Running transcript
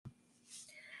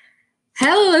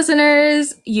Hello,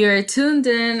 listeners. You're tuned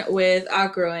in with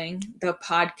Outgrowing, the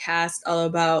podcast all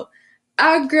about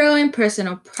outgrowing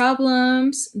personal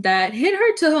problems that hit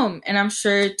hard to home, and I'm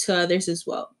sure to others as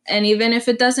well. And even if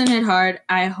it doesn't hit hard,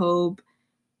 I hope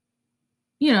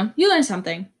you learn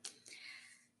something.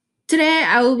 Today,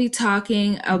 I will be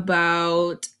talking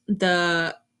about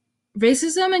the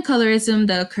racism and colorism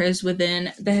that occurs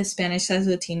within the Hispanic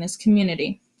Latinas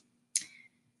community.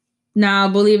 Now,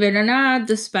 believe it or not,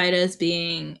 despite us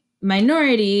being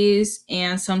minorities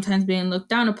and sometimes being looked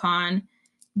down upon,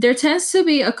 there tends to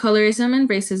be a colorism and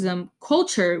racism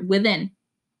culture within.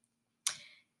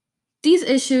 These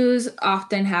issues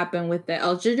often happen with the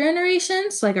elder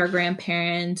generations, like our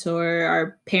grandparents or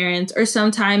our parents, or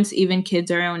sometimes even kids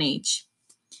our own age.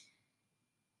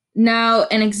 Now,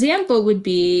 an example would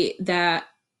be that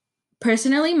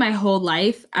personally, my whole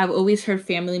life, I've always heard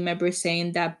family members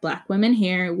saying that Black women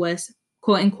hair was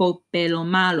quote unquote pelo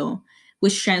malo,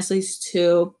 which translates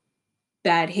to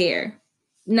bad hair.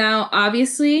 Now,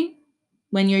 obviously,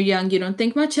 when you're young, you don't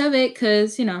think much of it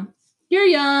because, you're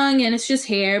young and it's just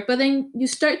hair. But then you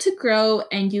start to grow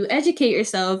and you educate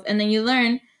yourself and then you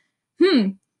learn,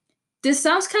 this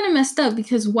sounds kind of messed up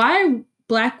because why are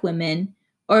Black women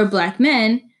or Black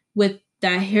men with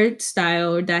that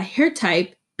hairstyle or that hair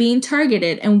type being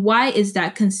targeted, and why is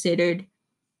that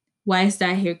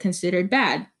hair considered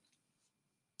bad?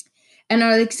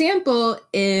 Another example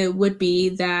it would be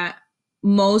that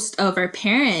most of our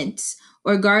parents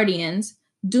or guardians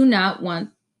do not want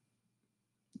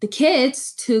the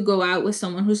kids to go out with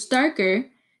someone who's darker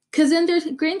because then their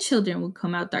grandchildren will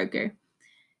come out darker.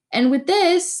 And with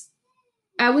this,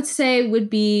 I would say would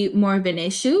be more of an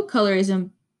issue, colorism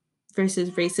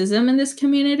versus racism in this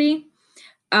community.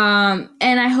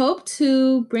 And I hope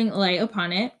to bring light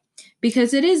upon it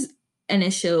because it is an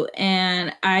issue,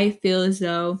 and I feel as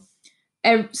though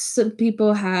some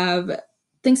people have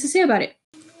things to say about it.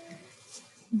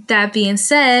 That being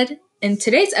said, in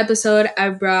today's episode, I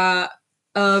brought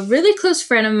a really close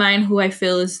friend of mine who I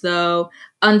feel as though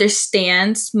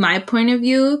understands my point of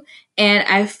view, and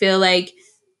I feel like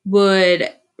would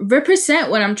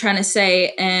represent what I'm trying to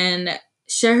say and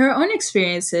share her own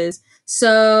experiences.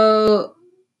 So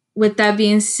with that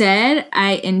being said,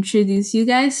 I introduce you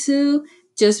guys to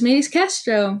Josmelis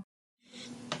Castro.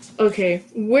 Okay,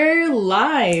 we're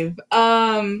live.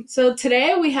 So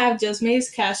today we have Josmelis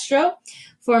Castro,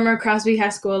 former Crosby High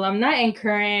School alumni and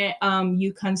current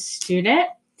UConn student.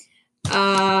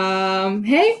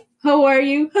 Hey, how are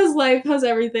you? How's life? How's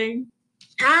everything?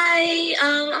 Hi,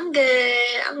 I'm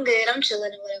good. I'm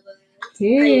chilling or whatever.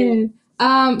 Yeah.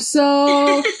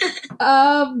 So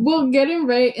well, getting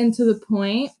right into the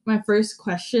point, my first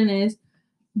question is,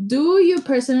 do you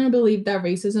personally believe that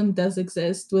racism does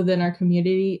exist within our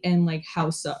community, and like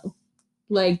how so?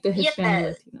 Like the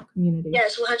Hispanic Latino community.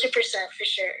 Yes, 100% for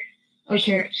sure.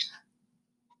 Okay.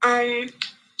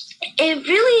 It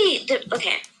really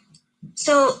okay.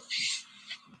 So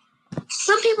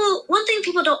one thing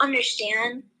people don't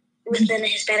understand within the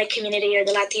Hispanic community or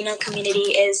the Latino community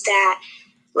is that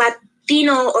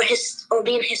Latino or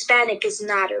being Hispanic is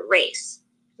not a race,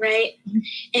 right? Mm-hmm.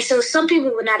 And so some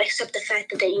people would not accept the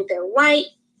fact that they're either white,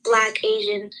 Black,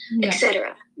 Asian,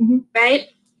 etc. Mm-hmm. Right?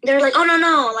 They're like, oh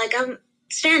no, like I'm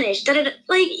Spanish,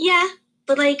 like yeah,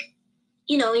 but like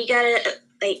you gotta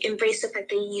like embrace the fact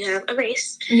that you have a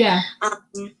race. Yeah.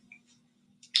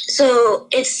 So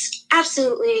it's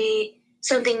absolutely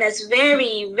something that's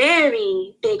very,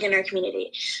 very big in our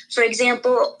community. For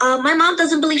example, my mom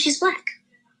doesn't believe she's Black.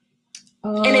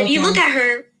 Oh, and if you look at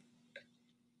her,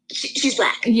 she's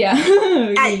Black. Yeah.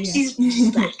 She's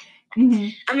Black. Mm-hmm.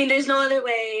 I mean, there's no other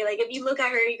way. Like, if you look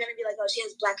at her, you're going to be like, oh, she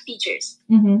has Black features.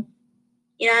 Mm-hmm.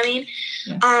 You know what I mean?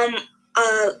 Yeah.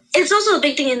 It's also a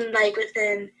big thing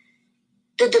within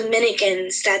the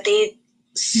Dominicans that they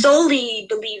solely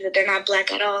believe that they're not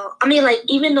Black at all. I mean, like,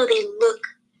 even though they look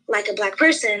like a Black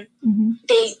person, mm-hmm.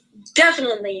 they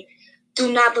definitely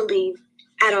do not believe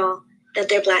at all that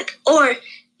they're Black, or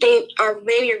they are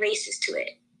very racist to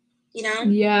it, you know?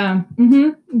 Yeah.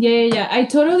 Mm-hmm. Yeah. I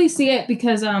totally see it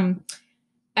because,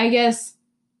 I guess,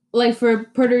 like, for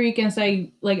Puerto Ricans,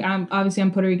 I'm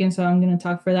Puerto Rican, so I'm going to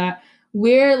talk for that.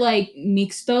 We're, like,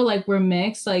 mixto, like, we're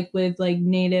mixed, like, with, like,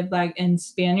 native Black and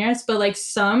Spaniards, but, like,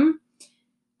 some,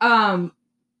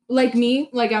 like me,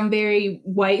 like I'm very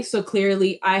white, so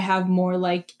clearly I have more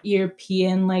like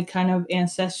European like kind of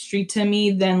ancestry to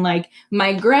me than like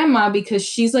my grandma, because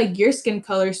she's like your skin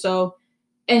color, so,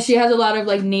 and she has a lot of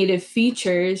like native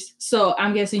features, so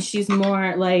I'm guessing she's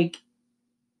more like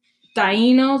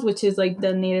Tainos, which is like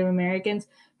the Native Americans,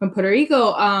 from Puerto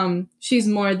Rico, she's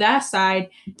more that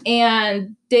side,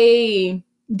 and they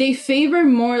favor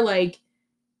more like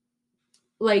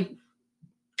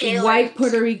Paler. White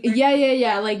Puerto Rico,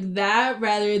 yeah, like that,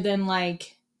 rather than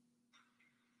like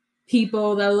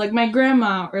people that are like my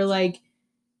grandma or like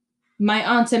my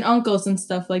aunts and uncles and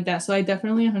stuff like that. So I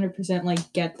definitely 100%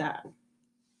 like get that.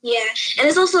 Yeah, and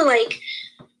it's also like,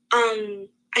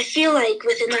 I feel like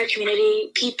within our community,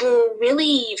 people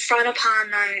really frown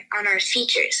upon our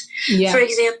features. Yeah. For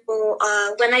example,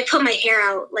 when I put my hair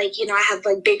out, like, you know, I have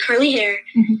like big curly hair.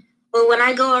 Mm-hmm. But when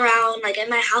I go around, like in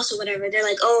my house or whatever, they're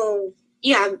like, "Oh,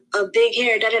 you have a big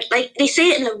hair." Like they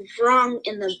say it in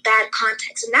the bad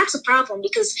context, and that's a problem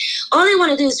because all they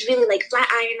want to do is really like flat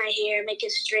iron my hair, make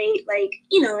it straight, like,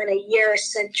 you know, in a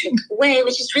Eurocentric way,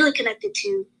 which is really connected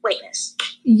to whiteness.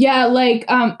 Yeah, like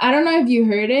I don't know if you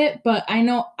heard it, but I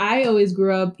know I always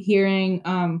grew up hearing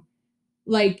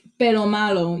like pelo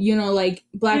malo, you know, like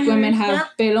black women have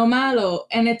pelo malo,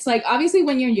 and it's like obviously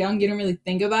when you're young you don't really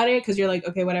think about it because you're like,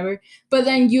 okay, whatever, but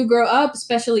then you grow up,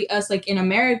 especially us like in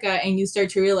America, and you start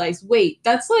to realize, wait,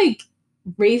 that's like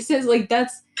racist, like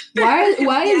that's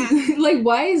why is like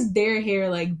why is their hair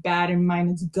like bad and mine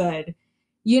is good,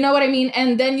 you know what I mean?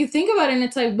 And then you think about it and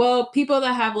it's like, well, people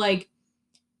that have like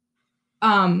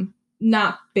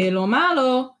not pelo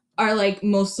malo are like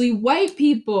mostly white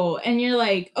people, and you're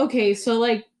like, okay, so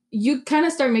like you kind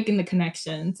of start making the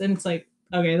connections, and it's like,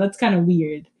 okay, that's kind of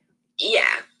weird.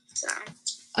 Yeah. So.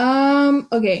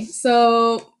 Okay,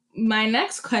 so my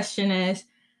next question is,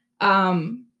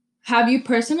 have you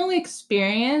personally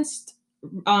experienced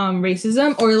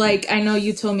racism, or like I know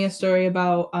you told me a story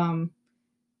about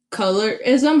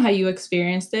colorism, how you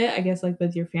experienced it, I guess like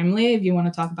with your family, if you want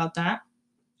to talk about that.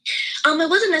 It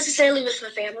wasn't necessarily with my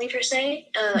family per se.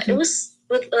 It was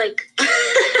with like,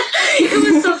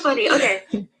 it was so funny. Okay.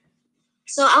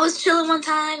 So I was chilling one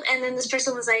time and then this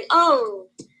person was like, "Oh,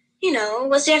 you know,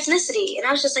 what's your ethnicity?" And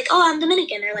I was just like, "Oh, I'm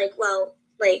Dominican." They're like, "Well,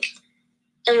 like,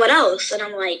 and what else?" And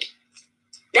I'm like,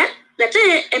 that's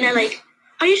it. And they're like,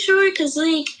 "Are you sure? Because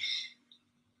like,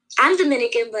 I'm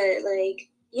Dominican, but like,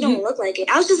 you don't look like it."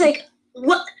 I was just like,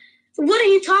 what are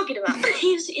you talking about?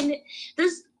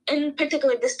 In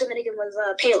particular, this Dominican was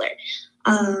paler.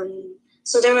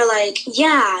 So they were like,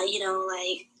 "Yeah, you know,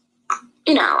 like,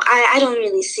 you know, I don't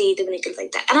really see Dominicans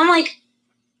like that." And I'm like,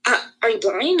 "Are you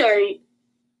blind?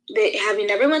 Have you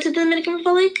never went to the Dominican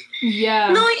Republic?"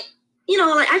 Yeah. No, you know,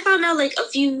 like I found out like a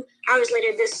few hours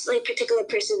later, this like particular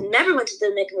person never went to the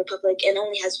Dominican Republic and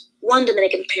only has one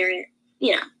Dominican parent.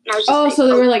 You know, and I was just so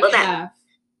they were like half.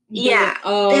 Yeah.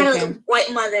 They had like a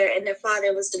white mother and their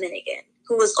father was Dominican,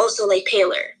 who was also like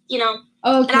paler, you know?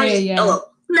 Okay, and I was just,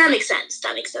 oh, that makes sense.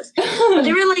 But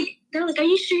they were like, "Are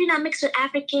you sure you're not mixed with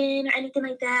African or anything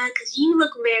like that? Because you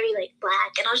look very like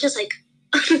black." And I was just like,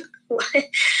 what?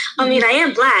 I mean, I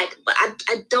am black, but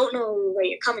I don't know where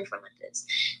you're coming from with this.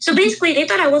 So basically, they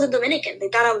thought I wasn't Dominican. They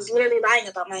thought I was literally lying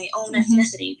about my own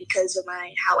ethnicity because of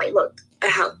how I looked, or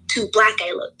how too black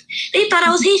I looked. They thought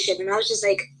I was Haitian, and I was just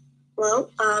like, "Well,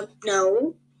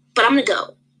 no, but I'm gonna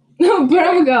go." No, but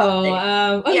I'm gonna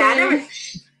go. Okay. Yeah, I never.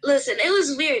 Listen, it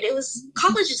was weird.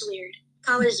 College is weird.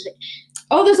 College is weird.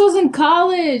 Oh, this was in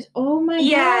college. Oh my god.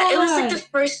 Yeah, it was like the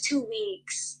first 2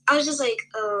 weeks. I was just like,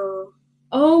 oh.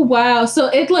 Oh wow.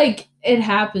 So it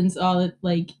happens all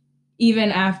like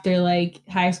even after like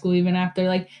high school, even after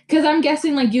like, because I'm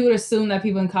guessing like you would assume that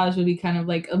people in college would be kind of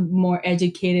like more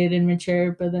educated and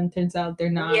mature, but then turns out they're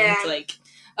not. Yeah. It's like,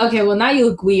 okay, well now you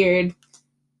look weird.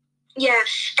 Yeah,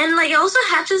 and like it also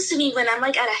happens to me when I'm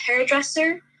like at a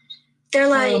hairdresser. They're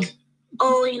like,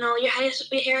 "Oh, you know, your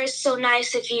hair is so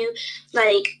nice if you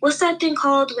like, what's that thing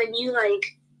called when you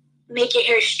like make your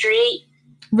hair straight?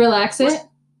 Relax it?"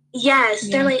 Yes,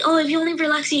 yeah. They're like, "Oh, if you only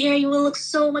relax your hair, you will look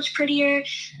so much prettier."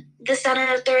 This, that,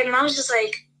 and the third, and I was just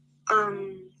like,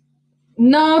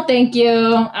 no, thank you.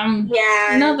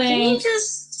 Yeah. No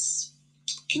thanks.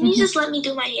 Can you just let me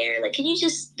do my hair? Like, can you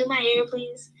just do my hair,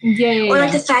 please? Yeah. Or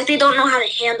like the fact they don't know how to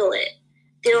handle it.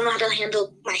 They don't know how to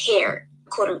handle my hair,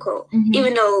 quote unquote.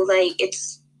 Even though like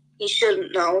you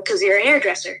shouldn't know because you're a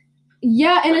hairdresser.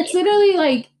 Yeah, and it's literally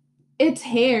like it's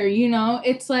hair, you know?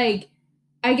 It's like,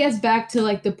 I guess back to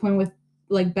like the point with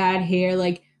like bad hair,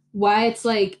 like why it's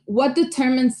like what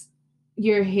determines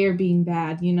your hair being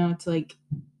bad, you know? It's like,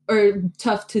 or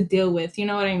tough to deal with, you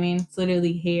know what I mean? It's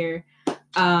literally hair.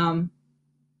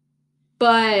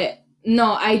 But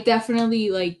no, I definitely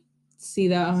like see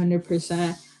that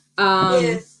 100%.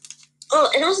 Yeah. Oh,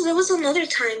 and also there was another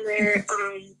time where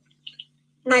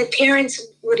my parents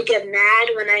would get mad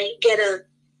when I get a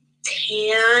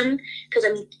tan because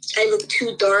I look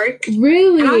too dark.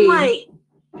 Really? And I'm like,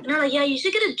 And they're like, yeah, you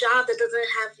should get a job that doesn't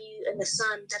have you in the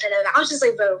sun. Da, da, da. I was just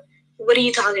like, bro, what are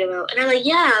you talking about? And they're like,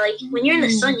 yeah, like when you're in the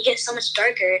sun, you get so much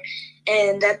darker,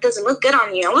 and that doesn't look good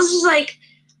on you. I was just like,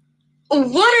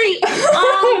 what are you?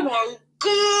 Oh my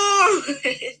god!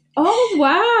 Oh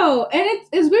wow! And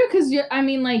it's weird because you're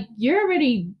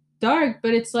already dark,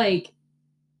 but it's like,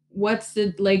 what's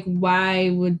the like? Why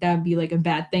would that be like a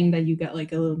bad thing that you got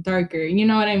like a little darker? You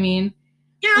know what I mean?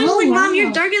 Yeah, I was like, Mom,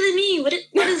 you're darker than me. What are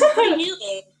you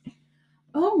doing?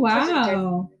 Oh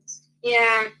wow!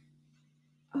 Yeah.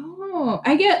 Oh,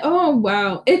 I get. Oh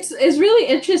wow! It's really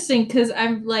interesting because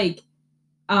I'm like,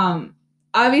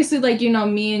 obviously like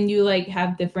me and you like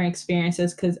have different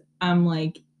experiences because I'm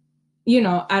like,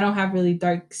 I don't have really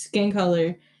dark skin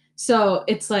color, so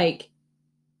it's like,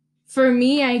 for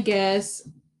me, I guess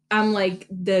I'm like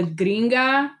the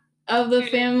gringa of the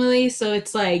family, so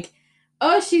it's like,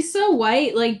 oh, she's so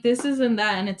white, like this isn't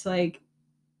that, and it's like,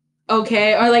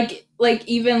 okay, or like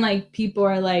even like people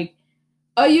are like,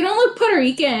 oh, you don't look Puerto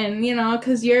Rican,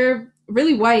 because you're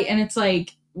really white, and it's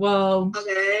like, well,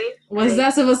 okay, what's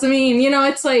that supposed to mean?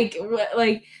 It's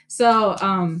like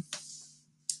so.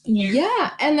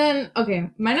 Yeah, and then okay,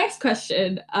 my next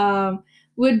question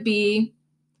would be,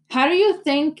 how do you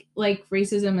think like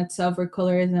racism itself or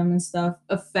colorism and stuff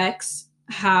affects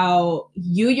how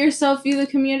you yourself view the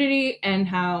community and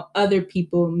how other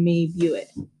people may view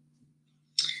it?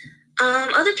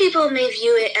 Other people may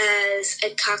view it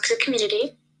as a toxic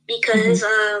community because,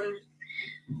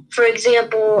 for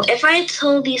example, if I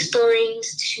told these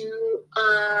stories to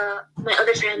my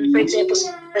other friend, for example,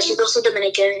 she's also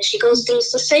Dominican, and she goes through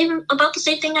about the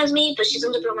same thing as me, but she's a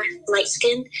little bit more light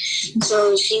skinned,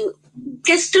 so she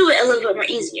gets through it a little bit more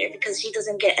easier because she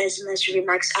doesn't get as much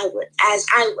remarks as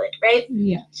I would, right?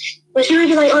 Yeah. But she would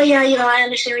be like, oh yeah, I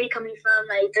understand where you're coming from.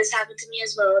 Like this happened to me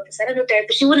as well. This, that, and the third.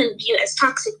 But she wouldn't view it as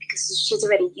toxic because she's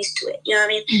already used to it. You know what I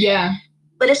mean? Yeah.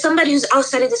 But if somebody who's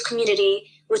outside of this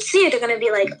community would see it, they're gonna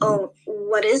be like, oh,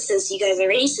 what is this? You guys are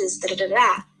racist. Da da da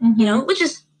da. Mm-hmm. Which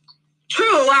is true.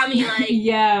 I mean, like,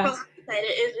 yeah,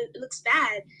 it looks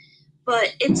bad.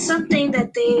 But it's something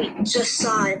that they just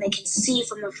saw and they can see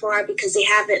from afar because they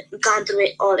haven't gone through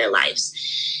it all their lives.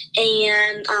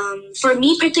 And for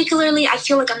me particularly, I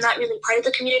feel like I'm not really part of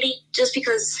the community just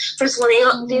because, first of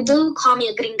all, they do call me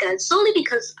a gringa solely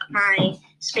because my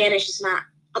Spanish is not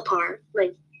a par.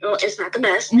 Like, well, it's not the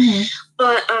best. Mm-hmm.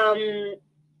 But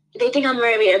they think I'm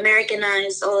very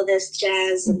Americanized, all this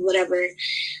jazz and whatever.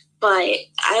 But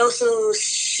I also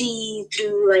see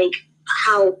through, like,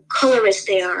 how colorist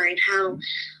they are and how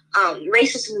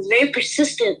racism is very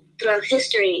persistent throughout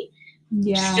history,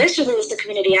 especially with the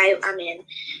community I'm in.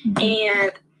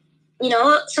 Mm-hmm.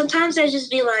 And, sometimes I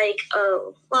just be like,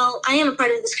 oh, well, I am a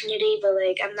part of this community, but,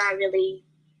 like, I'm not really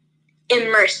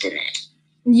immersed in it.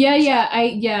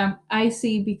 Yeah, I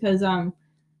see, because,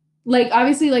 like,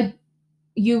 obviously, like,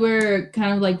 you were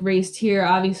kind of, like, raised here.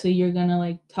 Obviously, you're gonna,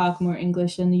 like, talk more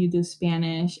English than you do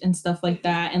Spanish and stuff like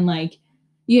that, and, like,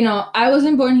 I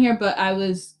wasn't born here, but I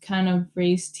was kind of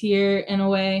raised here in a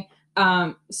way.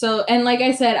 So, and like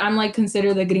I said, I'm like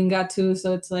considered the gringa too,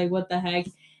 so it's like, what the heck?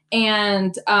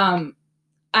 And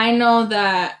I know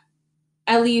that,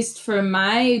 at least for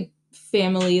my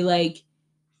family, like,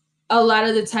 a lot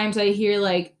of the times I hear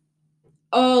like,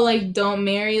 oh, like, don't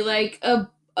marry like a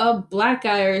black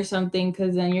guy or something,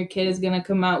 because then your kid is gonna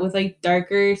come out with like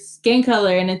darker skin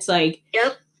color, and it's like,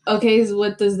 yep. Okay, so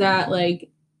what does that like?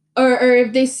 Or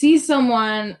if they see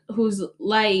someone who's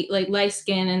light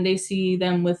skin, and they see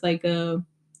them with like a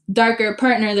darker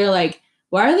partner, they're like,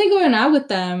 why are they going out with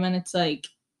them? And it's like,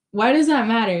 why does that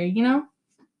matter? Yeah.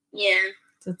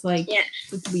 So it's like,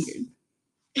 it's weird.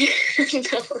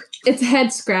 No. It's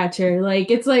head scratcher.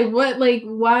 Like, it's like, what, like,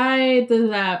 why does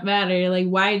that matter? Like,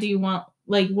 why do you want,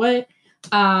 like, what?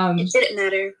 It didn't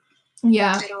matter.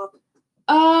 Yeah. At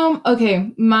all.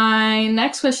 Okay. My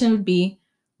next question would be,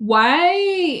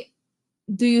 why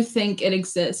do you think it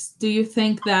exists? Do you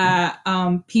think that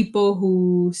people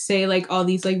who say like all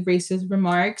these like racist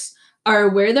remarks are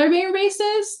aware they're being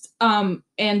racist?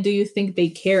 And do you think they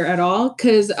care at all?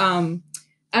 Because I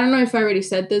don't know if I already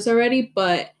said this already,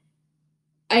 but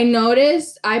I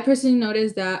personally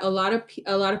noticed that a lot of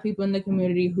people in the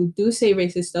community who do say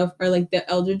racist stuff are like the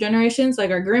elder generations, like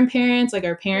our grandparents, like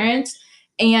our parents,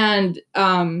 and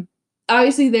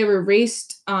obviously they were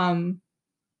raised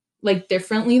like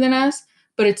differently than us,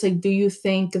 but it's like, do you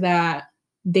think that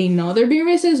they know they're being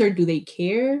racist, or do they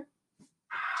care?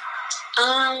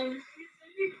 I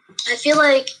feel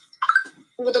like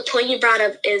the point you brought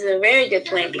up is a very good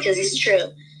point because it's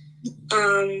true.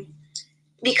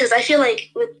 Because I feel like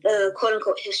with the quote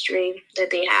unquote history that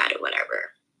they had or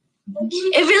whatever,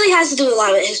 It really has to do a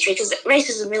lot with history, because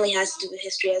racism really has to do with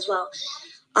history as well.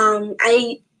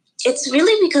 It's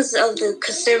really because of the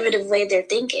conservative way they're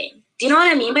thinking. Do you know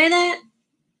what I mean by that?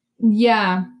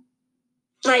 Yeah.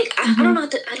 Like, I don't know how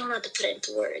to put it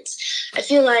into words. I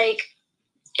feel like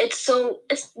it's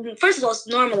first of all, it's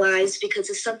normalized because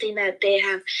it's something that they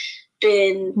have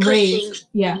been pushing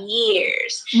for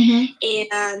years.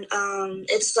 And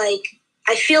it's like,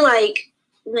 I feel like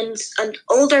when an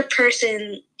older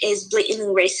person is blatantly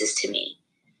racist to me,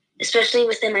 especially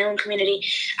within my own community,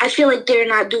 I feel like they're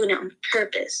not doing it on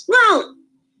purpose. Well,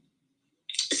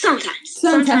 sometimes.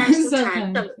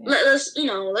 Yeah.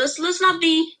 Let's not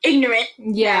be ignorant.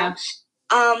 Yeah.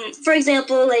 For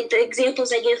example, like the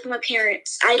examples I gave from my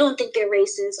parents, I don't think they're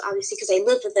racist, obviously, because I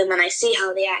live with them and I see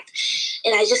how they act.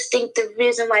 And I just think the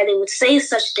reason why they would say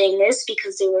such thing is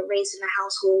because they were raised in a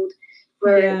household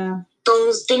where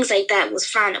those things like that was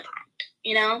frowned upon,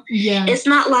 you know? Yeah. It's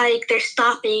not like they're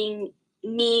stopping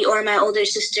me or my older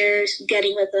sisters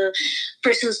getting with a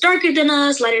person who's darker than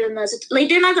us, lighter than us. Like,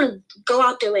 they're not going to go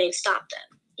out their way and stop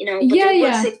them, you know? But they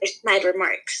would say there's snide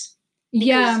remarks.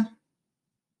 Because,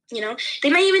 you know, they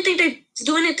might even think they're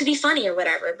doing it to be funny or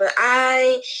whatever, but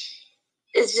I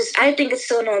think it's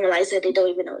so normalized that they don't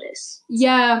even notice.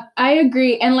 Yeah, I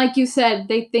agree. And like you said,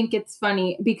 they think it's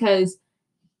funny because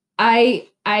I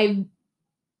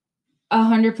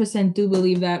 100% do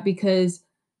believe that, because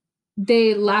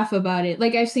they laugh about it.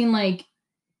 Like, I've seen like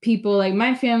people like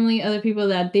my family, other people,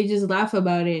 that they just laugh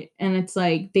about it, and it's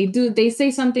like they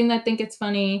say something that think it's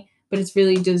funny, but it's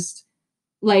really just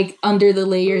like under the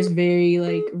layers very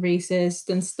like racist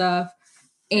and stuff.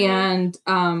 And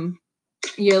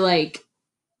you're like,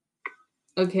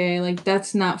 okay, like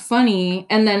that's not funny.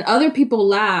 And then other people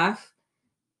laugh,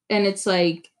 and it's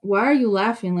like, why are you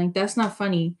laughing? Like, that's not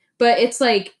funny. But it's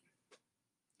like,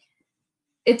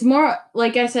 it's more,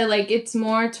 like I said, like it's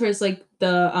more towards like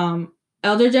the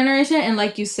elder generation. And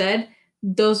like you said,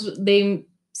 they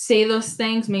say those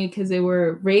things maybe because they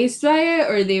were raised by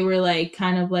it, or they were like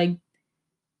kind of like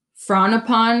frowned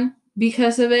upon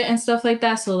because of it and stuff like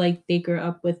that. So like they grew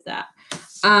up with that.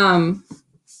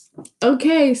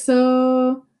 Okay,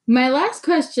 so my last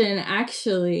question,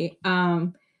 actually,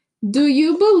 do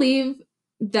you believe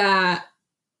that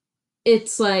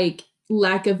it's like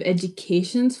lack of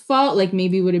education's fault? Like,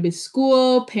 maybe would it be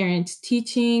school, parents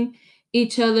teaching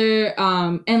each other,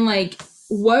 and like,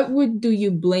 what do you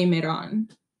blame it on?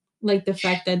 Like the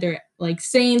fact that they're like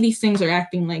saying these things or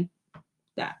acting like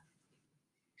that.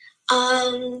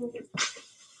 I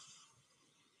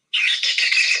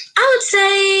would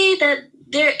say that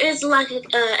there is lack of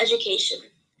education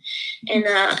in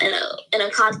a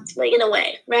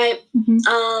way, right?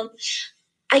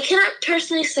 I cannot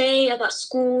personally say about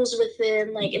schools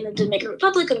within, like, in the Dominican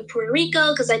Republic and Puerto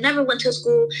Rico, because I never went to a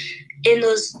school in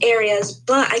those areas,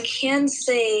 but I can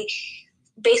say,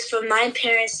 based from my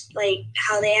parents, like,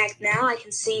 how they act now, I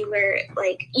can see where,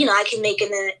 like, you know, I can make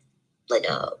an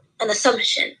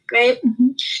assumption, right?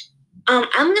 I'm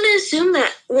going to assume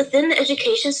that within the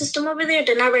education system over there,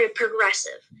 they're not very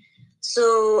progressive.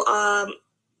 So,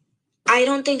 I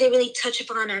don't think they really touch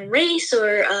upon on race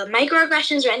or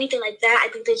microaggressions or anything like that. I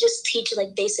think they just teach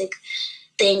like basic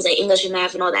things like English and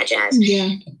math and all that jazz.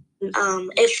 Yeah.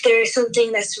 If there's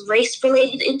something that's race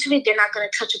related into it, they're not going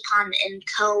to touch upon it and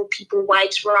tell people why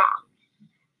it's wrong.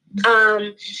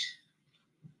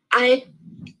 I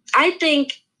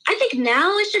think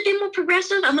now it should be more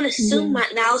progressive. I'm going to assume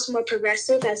that now it's more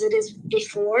progressive as it is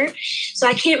before. So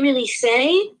I can't really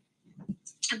say,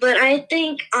 but I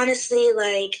think honestly,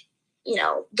 like, you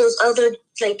know, those other,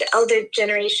 like the elder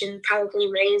generation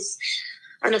probably raised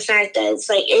on the fact that it's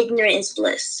like ignorant is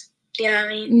bliss. You know what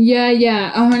I mean?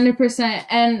 Yeah, 100%.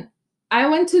 And I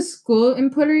went to school in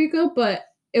Puerto Rico, but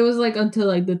it was like until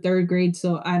like the 3rd grade,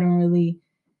 so I don't really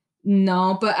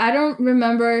know. But I don't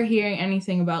remember hearing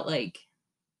anything about like,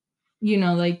 you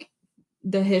know, like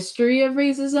the history of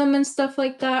racism and stuff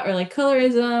like that, or like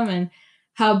colorism and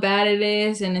how bad it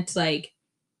is. And it's like,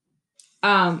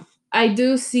 I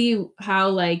do see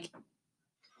how like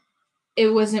it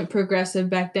wasn't progressive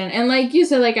back then. And like you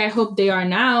said, like I hope they are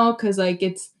now, because like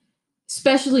it's,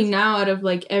 especially now, out of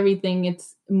like everything,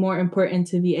 it's more important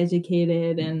to be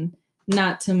educated and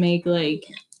not to make like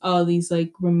all these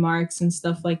like remarks and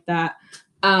stuff like that.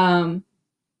 Do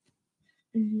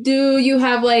you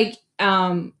have like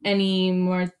any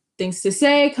more things to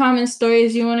say, common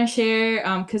stories you want to share?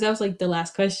 Because that was like the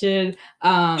last question.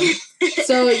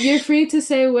 So you're free to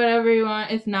say whatever you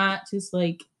want. If not, just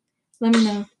like let me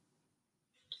know.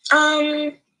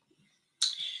 Well,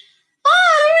 I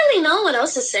don't really know what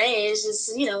else to say. It's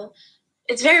just, you know,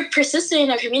 it's very persistent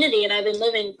in our community, and I've been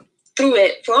living through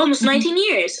it for almost 19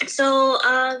 years. So,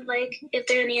 like, if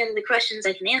there are any other questions,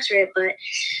 I can answer it. But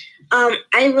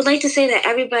I would like to say that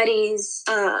everybody's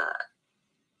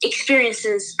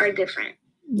experiences are different,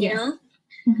 you know?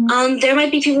 There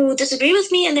might be people who disagree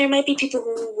with me, and there might be people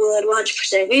who would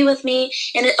 100% agree with me.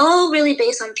 And it all really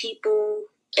based on people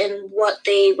and what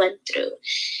they went through.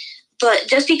 But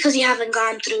just because you haven't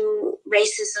gone through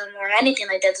racism or anything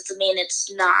like that doesn't mean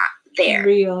it's not there.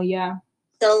 Real, yeah.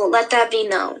 So let that be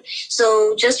known.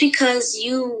 So just because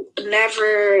you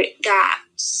never got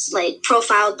like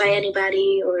profiled by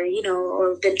anybody, or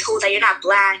or been told that you're not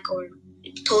Black, or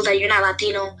told that you're not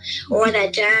Latino, or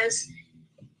that jazz,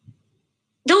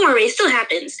 don't worry, it still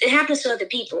happens. It happens to other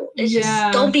people. It's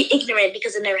just don't be ignorant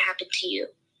because it never happened to you.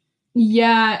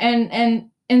 Yeah, and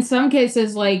in some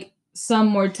cases, like, some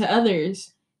more to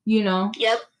others,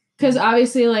 Yep. Because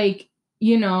obviously, like,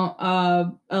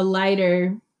 a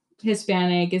lighter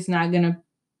Hispanic is not gonna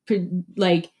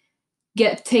like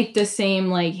take the same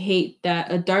like hate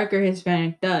that a darker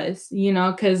Hispanic does,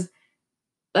 because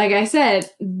like I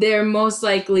said, they're most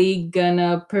likely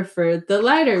gonna prefer the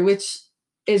lighter, which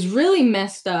is really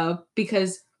messed up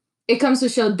because it comes to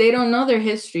show they don't know their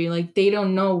history. Like, they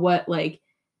don't know what, like,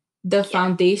 the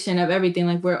foundation of everything.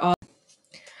 Like, we're all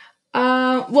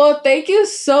well, thank you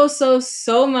so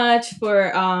much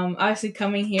for obviously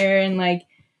coming here and like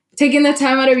taking the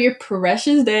time out of your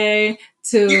precious day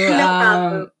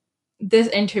to this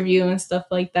interview and stuff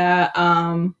like that.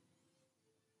 And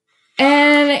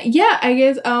yeah, I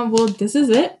guess well, this is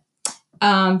it.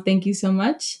 Thank you so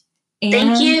much. And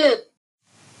thank you.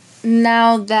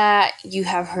 Now that you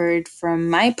have heard from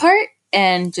my part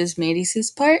and just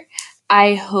Mady's part,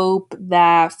 I hope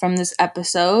that from this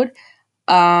episode,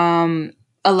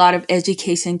 a lot of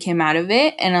education came out of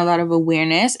it and a lot of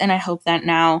awareness. And I hope that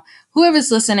now whoever's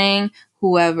listening,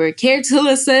 whoever cared to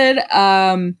listen,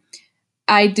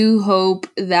 I do hope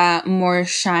that more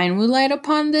shine will light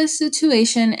upon this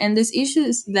situation and these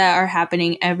issues that are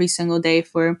happening every single day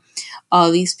for all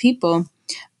these people.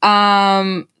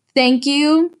 Thank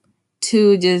you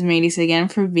to Just Mady's again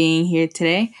for being here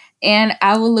today. And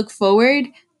I will look forward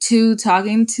to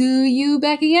talking to you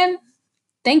back again.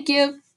 Thank you.